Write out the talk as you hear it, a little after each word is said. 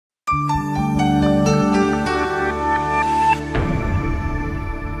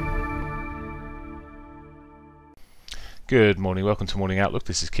Good morning, welcome to Morning Outlook.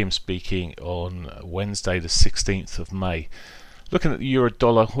 This is Kim speaking on Wednesday the 16th of May. Looking at the euro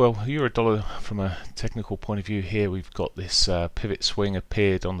dollar, well, euro dollar from a technical point of view here, we've got this pivot swing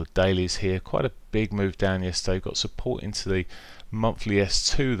appeared on the dailies here. Quite a big move down yesterday. We've got support into the monthly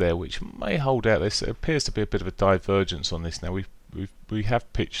S2 there, which may hold out. There appears to be a bit of a divergence on this now. We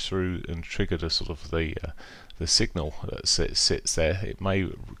have pitched through and triggered a sort of the signal that sits there. It may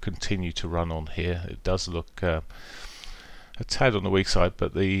continue to run on here. It does look a tad on the weak side,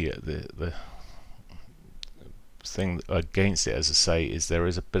 but the thing against it, as I say, is there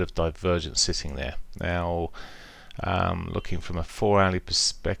is a bit of divergence sitting there. Now, looking from a 4-hourly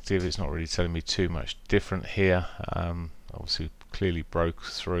perspective, it's not really telling me too much different here. Obviously, clearly broke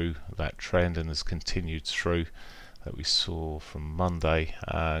through that trend and has continued through that we saw from Monday,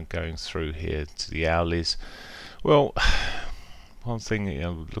 going through here to the hourlies. Well, one thing,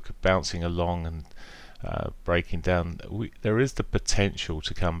 look at bouncing along and breaking down, there is the potential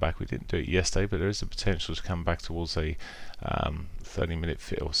to come back. We didn't do it yesterday, but there is the potential to come back towards a 30-minute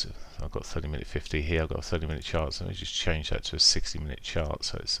fit. I've got 30-minute 50 here. I've got a 30-minute chart, so let me just change that to a 60-minute chart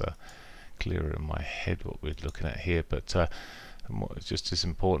so it's clearer in my head what we're looking at here. But just as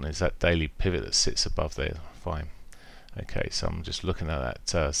important is that daily pivot that sits above there. Fine. Okay, so I'm just looking at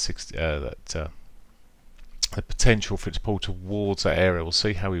that the potential for it to pull towards that area. We'll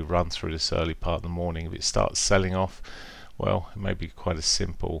see how we run through this early part of the morning. If it starts selling off, well, it may be quite a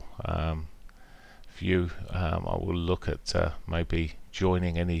simple view. I will look at maybe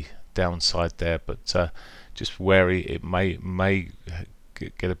joining any downside there, but just wary. It may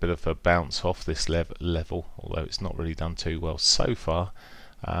get a bit of a bounce off this level, although it's not really done too well so far.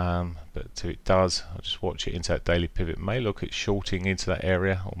 But if it does, I'll just watch it into that daily pivot. May look at shorting into that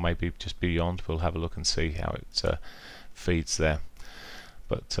area, or maybe just beyond. We'll have a look and see how it feeds there.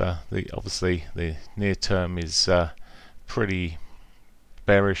 But obviously the near term is pretty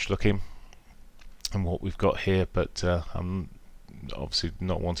bearish looking and what we've got here, but I'm obviously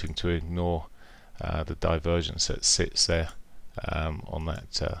not wanting to ignore the divergence that sits there on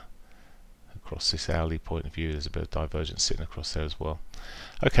that across this hourly point of view. There's a bit of divergence sitting across there as well.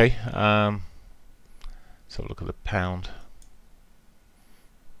 Okay, so look at the pound.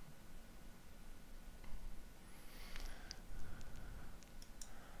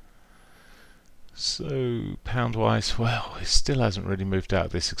 So pound wise, well, it still hasn't really moved out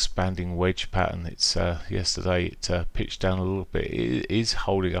of this expanding wedge pattern. It's yesterday it pitched down a little bit. It is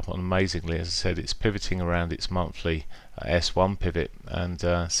holding up amazingly. As I said, it's pivoting around its monthly S1 pivot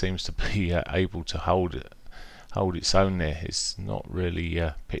and seems to be able to hold its own there. It's not really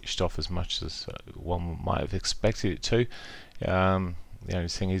pitched off as much as one might have expected it to. The only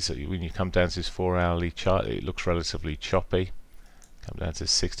thing is that when you come down to this 4-hourly chart, it looks relatively choppy. Come down to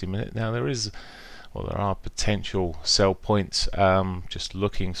 60-minute. Now there are potential sell points. Just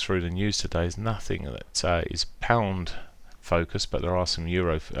looking through the news today, there's nothing that is pound focused, but there are some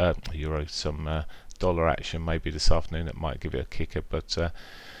dollar action maybe this afternoon that might give it a kicker, but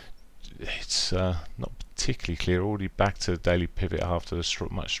it's not particularly clear. Already back to the daily pivot after the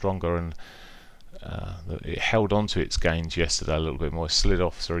much stronger, and it held on to its gains yesterday a little bit more. It slid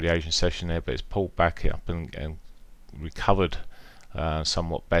off through the Asian session there, but it's pulled back up and recovered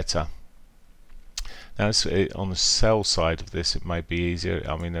somewhat better. Now on the sell side of this, it may be easier.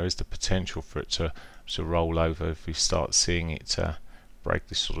 I mean, there is the potential for it to roll over if we start seeing it break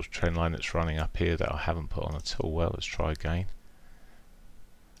this sort of trend line that's running up here that I haven't put on at all. Well, let's try again.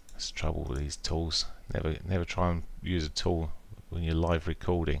 That's the trouble with these tools. Never try and use a tool when you're live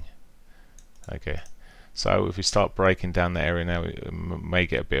recording. Okay, so if we start breaking down the area now, we may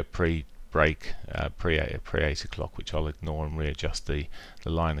get a bit of pre-break, pre 8 o'clock, which I'll ignore and readjust the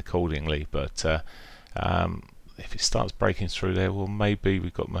line accordingly. But if it starts breaking through there, well, maybe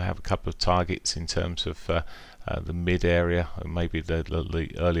we have a couple of targets in terms of the mid area, and maybe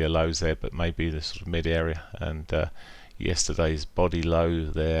the earlier lows there, but maybe the sort of mid area, and yesterday's body low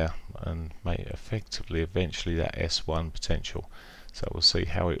there, and may effectively eventually that S1 potential. So we'll see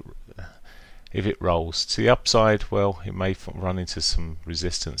how if it rolls to the upside. Well, it may run into some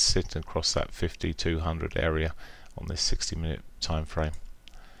resistance sitting across that 50-200 area on this 60-minute time frame.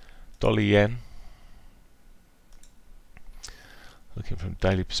 Dollar yen, looking from a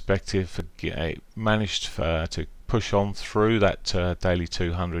daily perspective, it managed to push on through that daily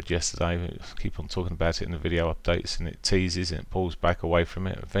 200 yesterday. I keep on talking about it in the video updates, and it teases and it pulls back away from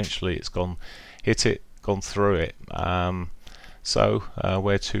it. Eventually it's gone through it. So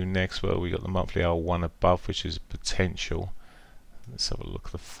where to next? Well, we got the monthly R1 above, which is potential. Let's have a look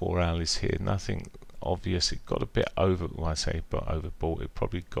at the 4-hourlies here. Nothing obvious. It got a bit overbought. It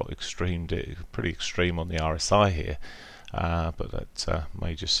probably got pretty extreme on the RSI here. but that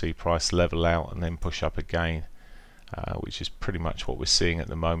may just see price level out and then push up again, which is pretty much what we're seeing at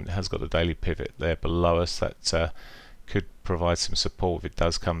the moment. It has got a daily pivot there below us that could provide some support if it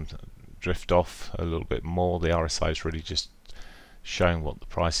does come drift off a little bit more. The RSI is really just showing what the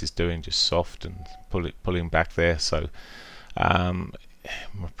price is doing, just soft and pulling back there. So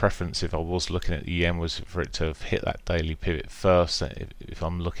my preference, if I was looking at the EM, was for it to have hit that daily pivot first if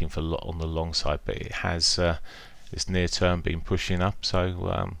I'm looking for on the long side, but it has this near term been pushing up,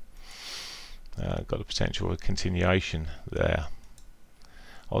 so got the potential of a continuation there.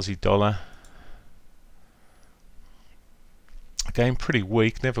 Aussie dollar, again pretty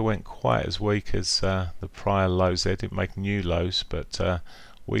weak, never went quite as weak as the prior lows there, didn't make new lows, but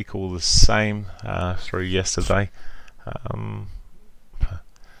weak all the same through yesterday.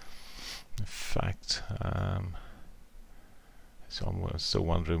 In fact, so I'm still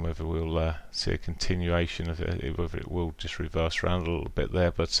wondering whether we'll see a continuation of it, whether it will just reverse around a little bit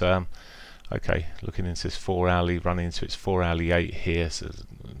there, but okay, looking into this 4 hourly, running into its 4 hourly 8 here, so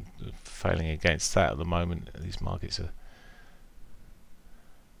failing against that at the moment. These markets are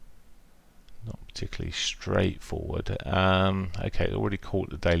not particularly straightforward. Okay, already caught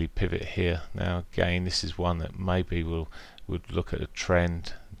the daily pivot here. Now again, this is one that maybe would look at a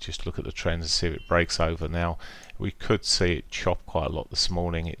trend, just look at the trend and see if it breaks over. Now we could see it chop quite a lot this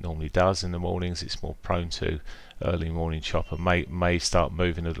morning. It normally does in the mornings. It's more prone to early morning chop, and may start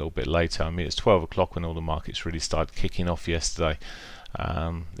moving a little bit later. I mean, it's 12 o'clock when all the markets really started kicking off yesterday.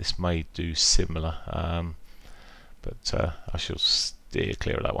 This may do similar, but I shall steer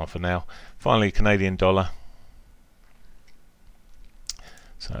clear of that one for now. Finally, Canadian dollar.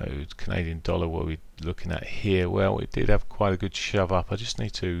 So Canadian dollar, what are we looking at here? Well, it did have quite a good shove up. I just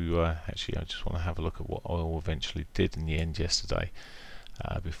need to actually, I just want to have a look at what oil eventually did in the end yesterday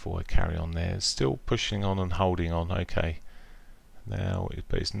before I carry on there. It's still pushing on and holding on. Okay, now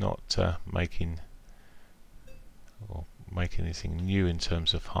but it's not making anything new in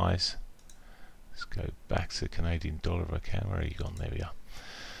terms of highs. Let's go back to Canadian dollar if I can. Where are you gone? There we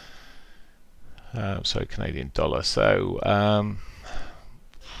are. So Canadian dollar. So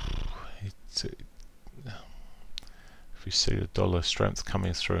if we see the dollar strength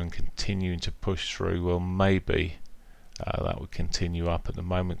coming through and continuing to push through, well, maybe that would continue up. At the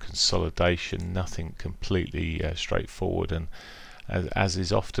moment, consolidation, nothing completely straightforward, and as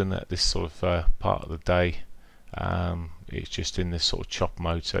is often at this sort of part of the day, it's just in this sort of chop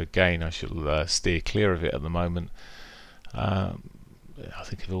mode. So again, I shall steer clear of it at the moment. I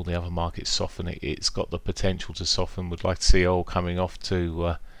think if all the other markets soften, it's got the potential to soften. Would like to see oil coming off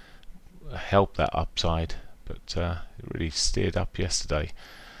to help that upside, but it really steered up yesterday.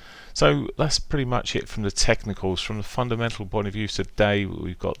 So that's pretty much it from the technicals. From the fundamental point of view today,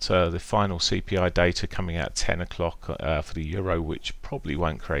 we've got the final CPI data coming out at 10 o'clock for the euro, which probably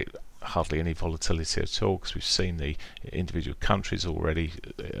won't create hardly any volatility at all, because we've seen the individual countries already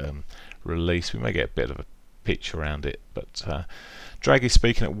released. We may get a bit of a pitch around it, but Draghi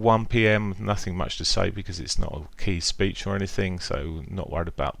speaking at 1 PM, nothing much to say because it's not a key speech or anything, so not worried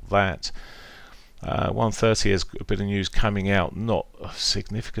about that. 1:30 has a bit of news coming out, not of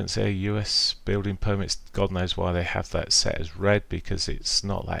significance there. US building permits, God knows why they have that set as red, because it's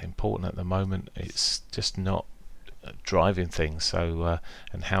not that important at the moment. It's just not driving things. So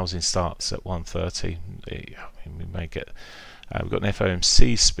and housing starts at 1:30. We may get we've got an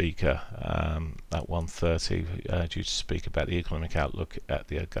FOMC speaker at 1:30 due to speak about the economic outlook at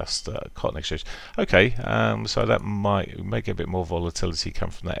the Augusta Cotton Exchange. Okay, so that we may get a bit more volatility come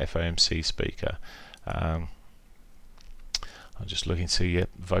from that FOMC speaker. I'm just looking to see a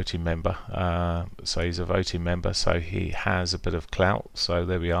voting member. So he's a voting member, so he has a bit of clout. So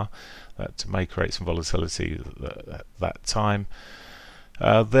there we are. That may create some volatility at that time.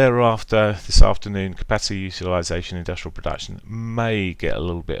 Thereafter, this afternoon, capacity utilisation, industrial production may get a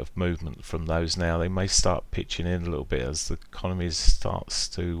little bit of movement from those now. They may start pitching in a little bit as the economy starts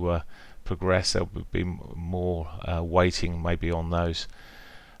to progress. There will be more weighting maybe on those.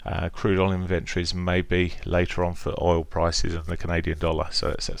 Crude oil inventories may be later on for oil prices and the Canadian dollar. So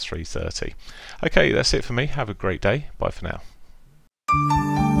that's at 3:30. Okay, that's it for me. Have a great day. Bye for now.